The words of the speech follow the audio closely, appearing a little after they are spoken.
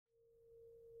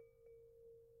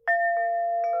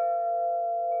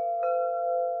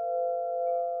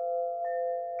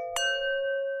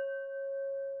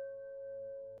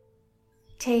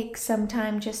Take some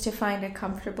time just to find a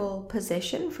comfortable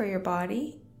position for your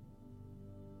body.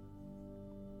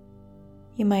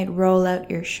 You might roll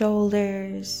out your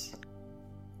shoulders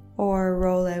or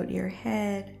roll out your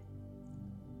head.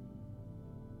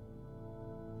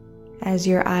 As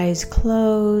your eyes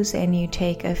close and you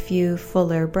take a few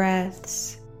fuller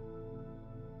breaths,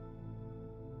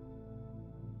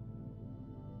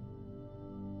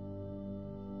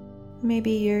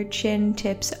 maybe your chin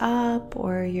tips up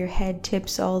or your head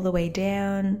tips all the way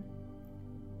down.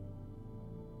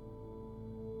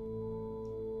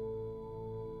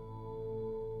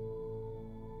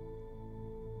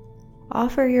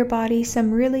 Offer your body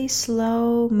some really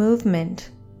slow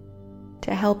movement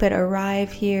to help it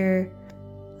arrive here.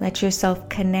 Let yourself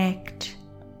connect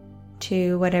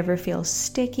to whatever feels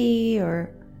sticky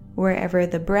or wherever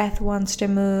the breath wants to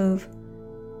move,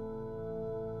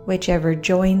 whichever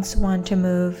joints want to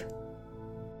move.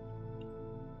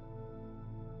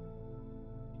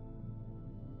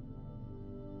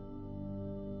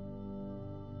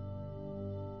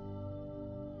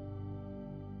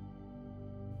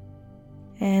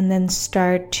 And then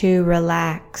start to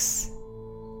relax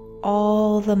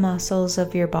all the muscles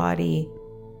of your body,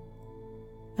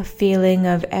 a feeling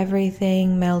of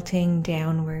everything melting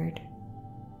downward.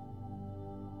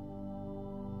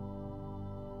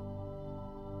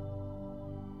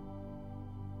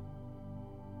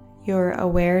 Your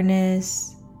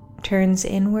awareness turns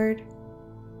inward,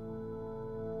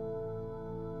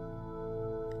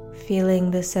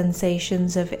 feeling the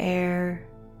sensations of air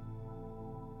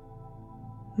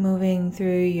moving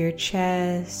through your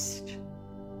chest,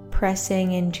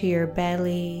 pressing into your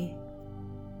belly,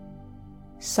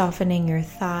 softening your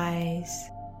thighs.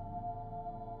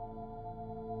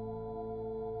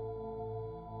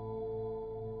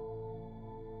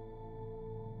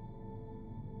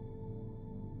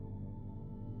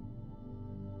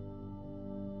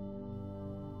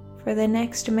 For the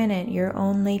next minute, your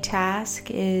only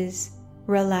task is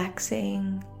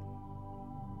relaxing,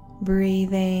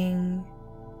 breathing,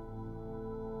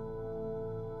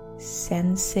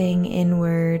 sensing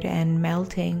inward and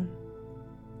melting.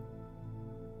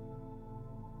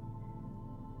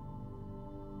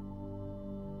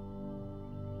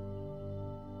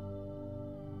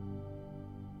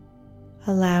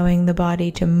 Allowing the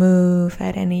body to move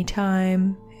at any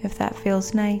time if that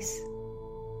feels nice.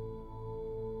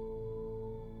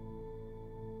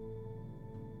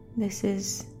 This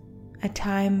is a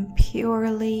time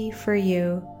purely for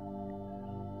you,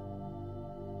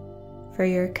 for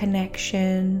your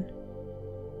connection,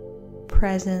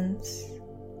 presence,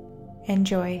 and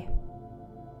joy.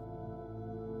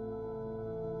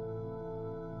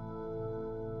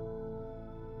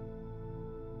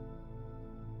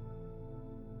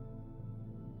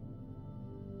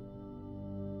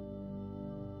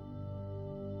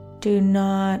 Do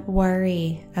not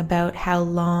worry about how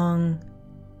long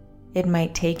it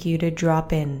might take you to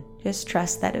drop in. Just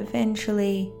trust that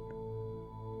eventually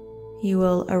you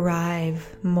will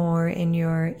arrive more in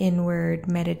your inward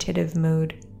meditative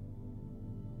mood.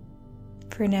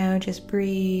 For now, just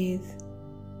breathe,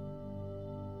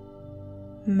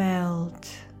 melt,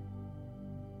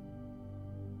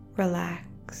 relax.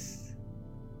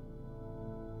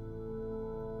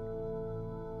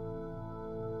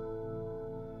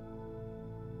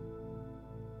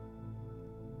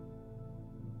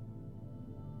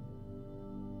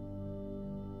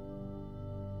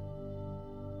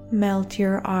 Melt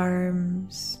your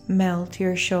arms, melt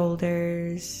your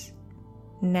shoulders,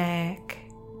 neck,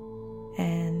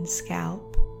 and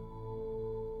scalp.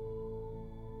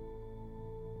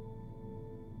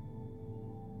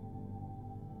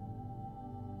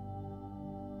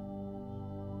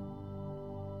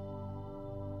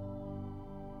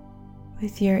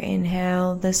 With your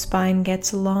inhale, the spine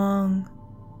gets long,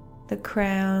 the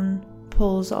crown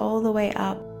pulls all the way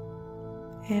up.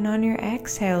 And on your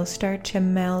exhale, start to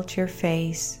melt your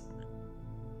face.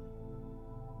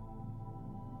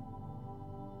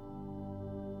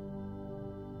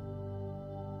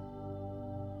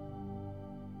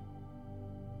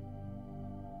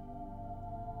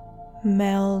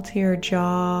 Melt your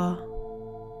jaw.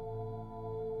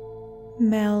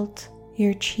 Melt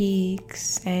your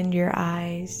cheeks and your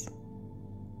eyes.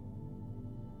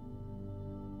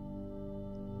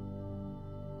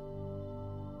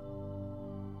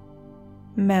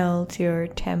 Melt your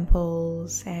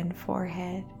temples and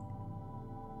forehead.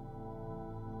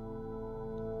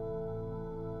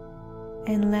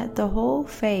 And let the whole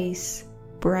face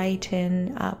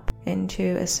brighten up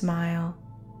into a smile.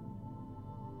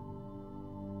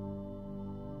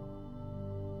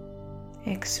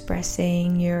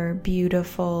 expressing your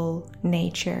beautiful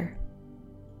nature.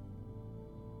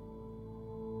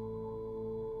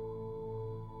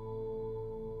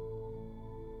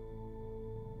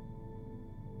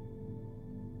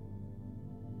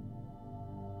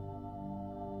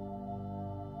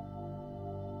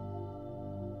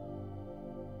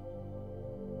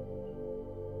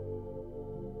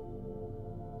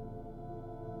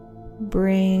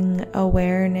 Bring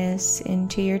awareness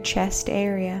into your chest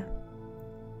area.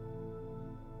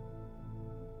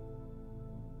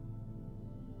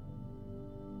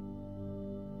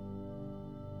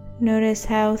 Notice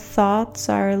how thoughts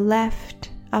are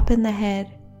left up in the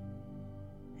head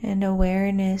and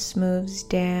awareness moves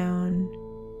down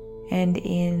and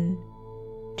in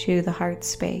to the heart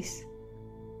space.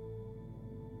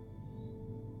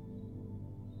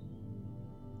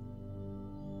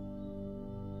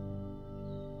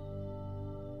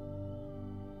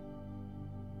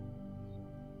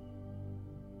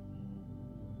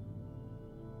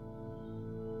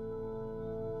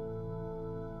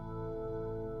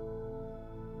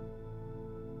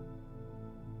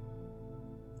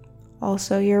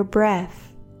 Also, your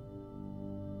breath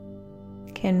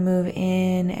can move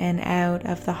in and out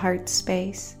of the heart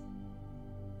space.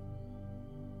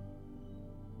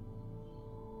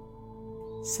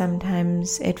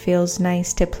 Sometimes it feels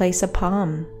nice to place a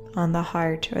palm on the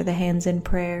heart or the hands in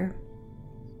prayer.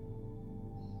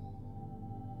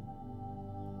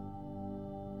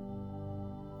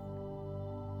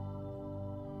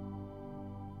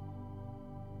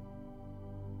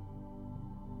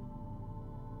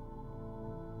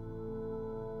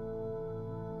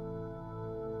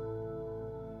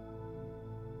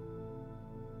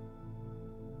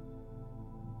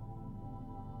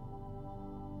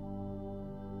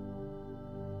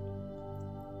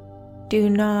 Do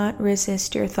not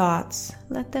resist your thoughts.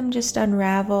 Let them just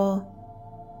unravel.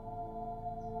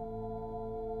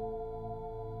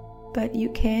 But you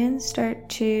can start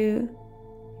to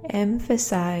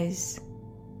emphasize,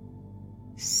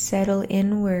 settle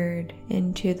inward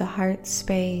into the heart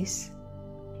space.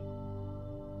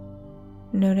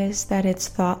 Notice that it's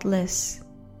thoughtless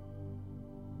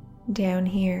down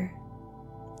here,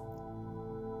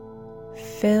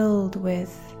 filled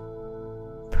with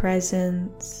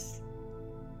presence,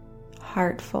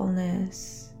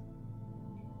 heartfulness,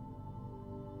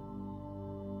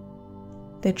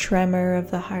 the tremor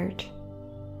of the heart.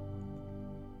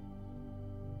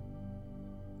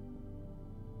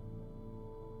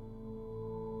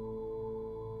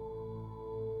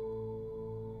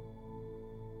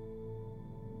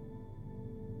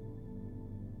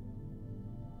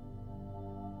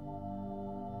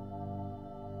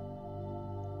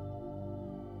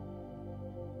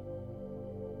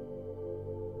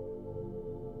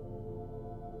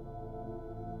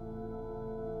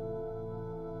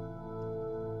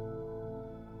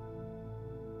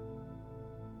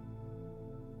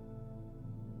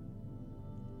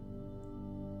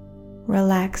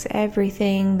 Relax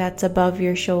everything that's above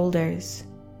your shoulders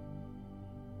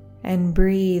and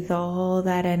breathe all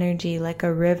that energy like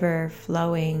a river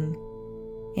flowing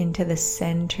into the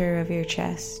center of your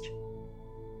chest.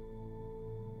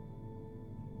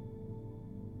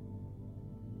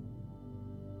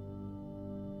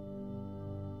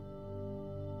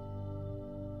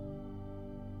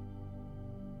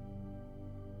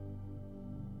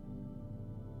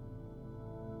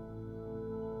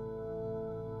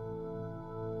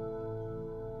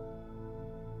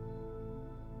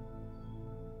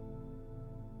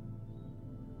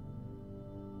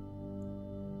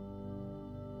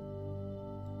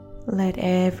 Let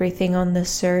everything on the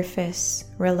surface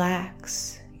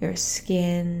relax, your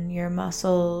skin, your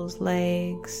muscles,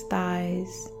 legs,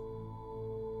 thighs.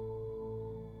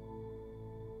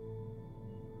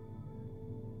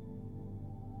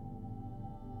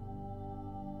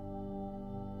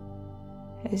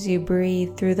 As you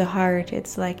breathe through the heart,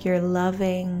 it's like you're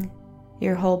loving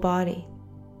your whole body.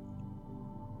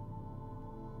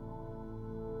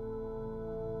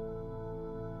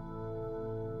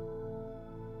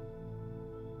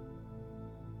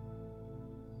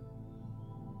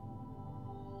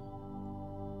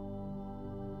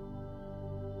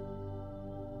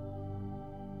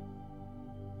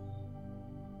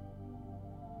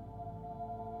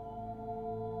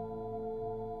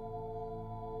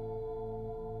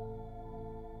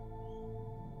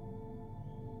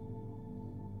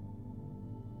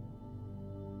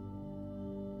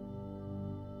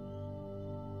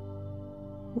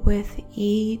 With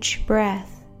each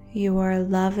breath, you are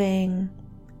loving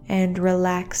and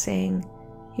relaxing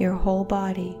your whole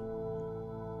body.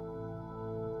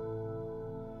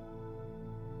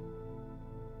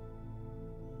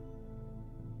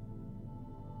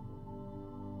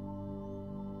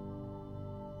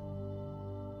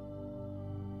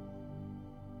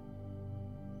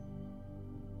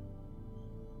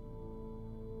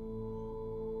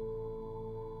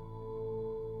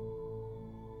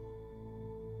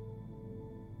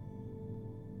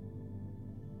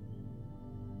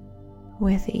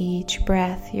 With each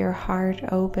breath, your heart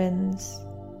opens.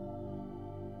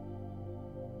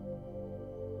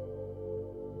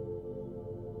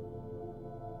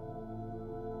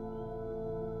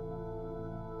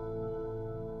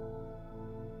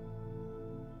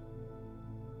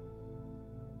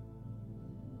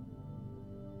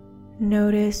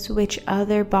 Notice which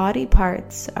other body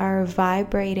parts are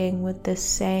vibrating with the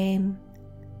same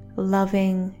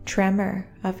loving tremor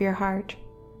of your heart.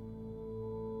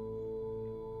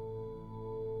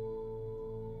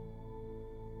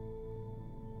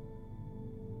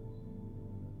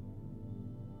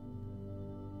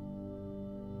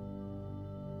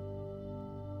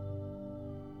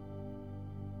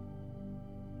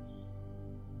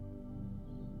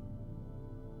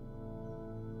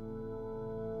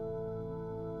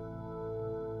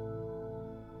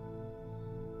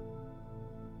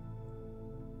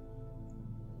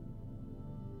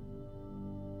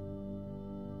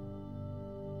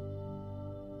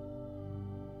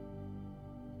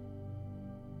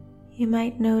 You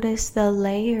might notice the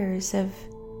layers of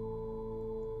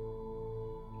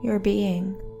your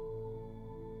being,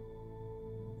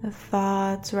 the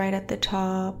thoughts right at the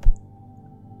top,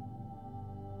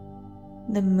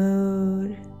 the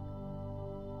mood,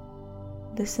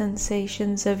 the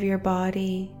sensations of your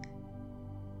body,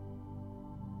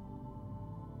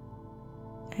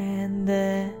 and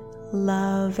the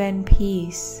love and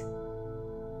peace.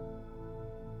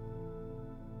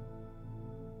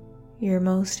 Your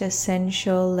most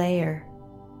essential layer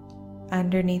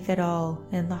underneath it all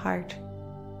in the heart.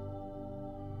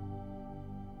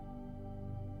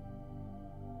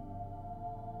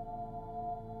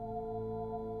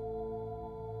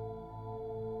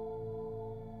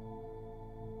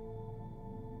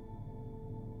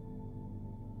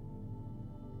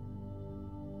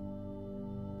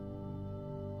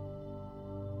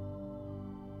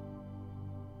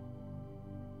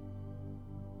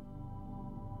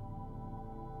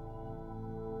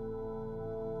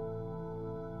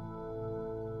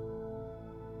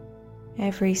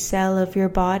 Every cell of your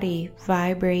body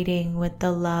vibrating with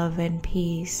the love and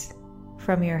peace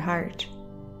from your heart.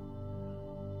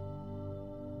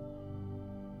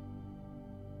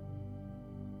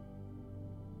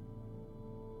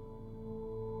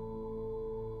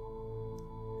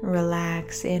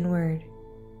 Relax inward.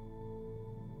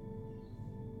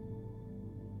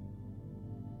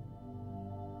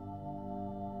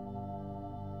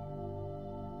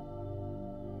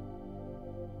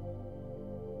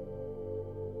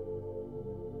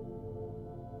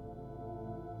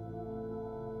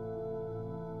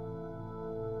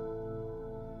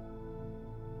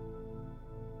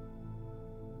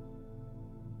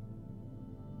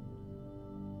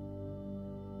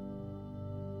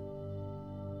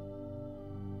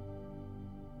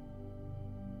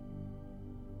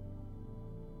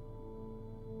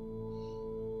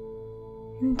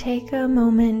 And take a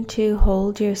moment to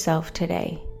hold yourself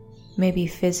today. Maybe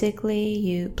physically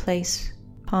you place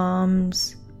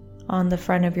palms on the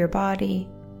front of your body.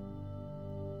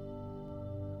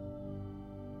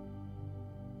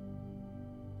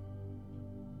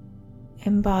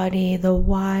 Embody the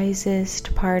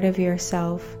wisest part of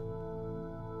yourself,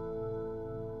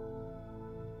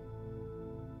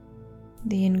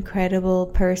 the incredible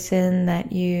person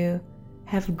that you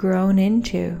have grown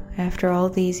into after all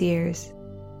these years.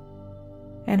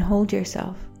 And hold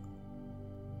yourself.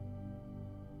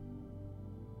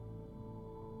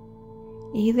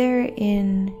 Either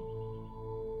in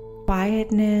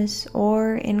quietness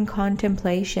or in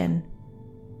contemplation,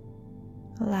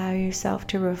 allow yourself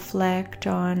to reflect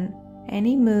on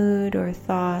any mood or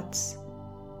thoughts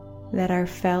that are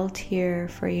felt here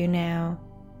for you now,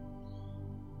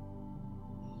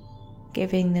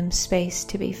 giving them space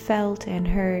to be felt and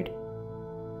heard.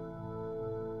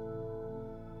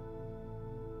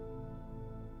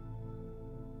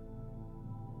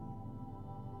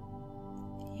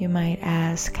 You might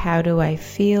ask, how do I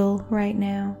feel right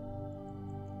now?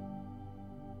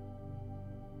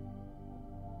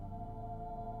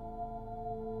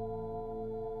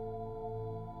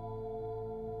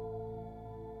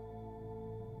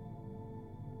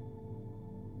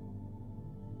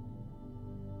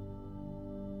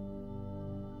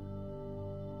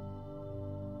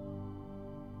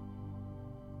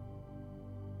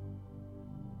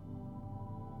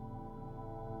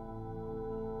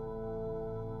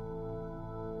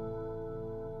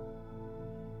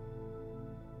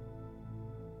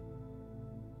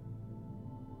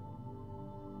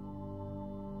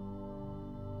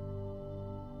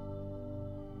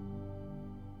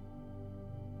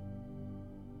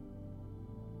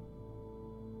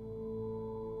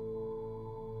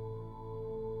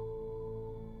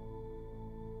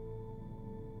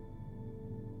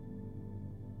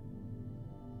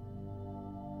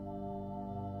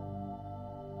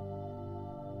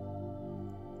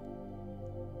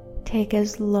 Take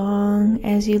as long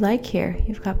as you like here.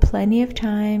 You've got plenty of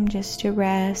time just to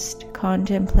rest,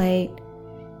 contemplate,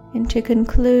 and to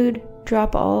conclude,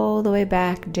 drop all the way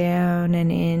back down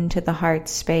and into the heart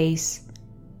space,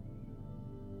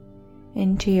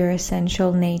 into your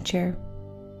essential nature.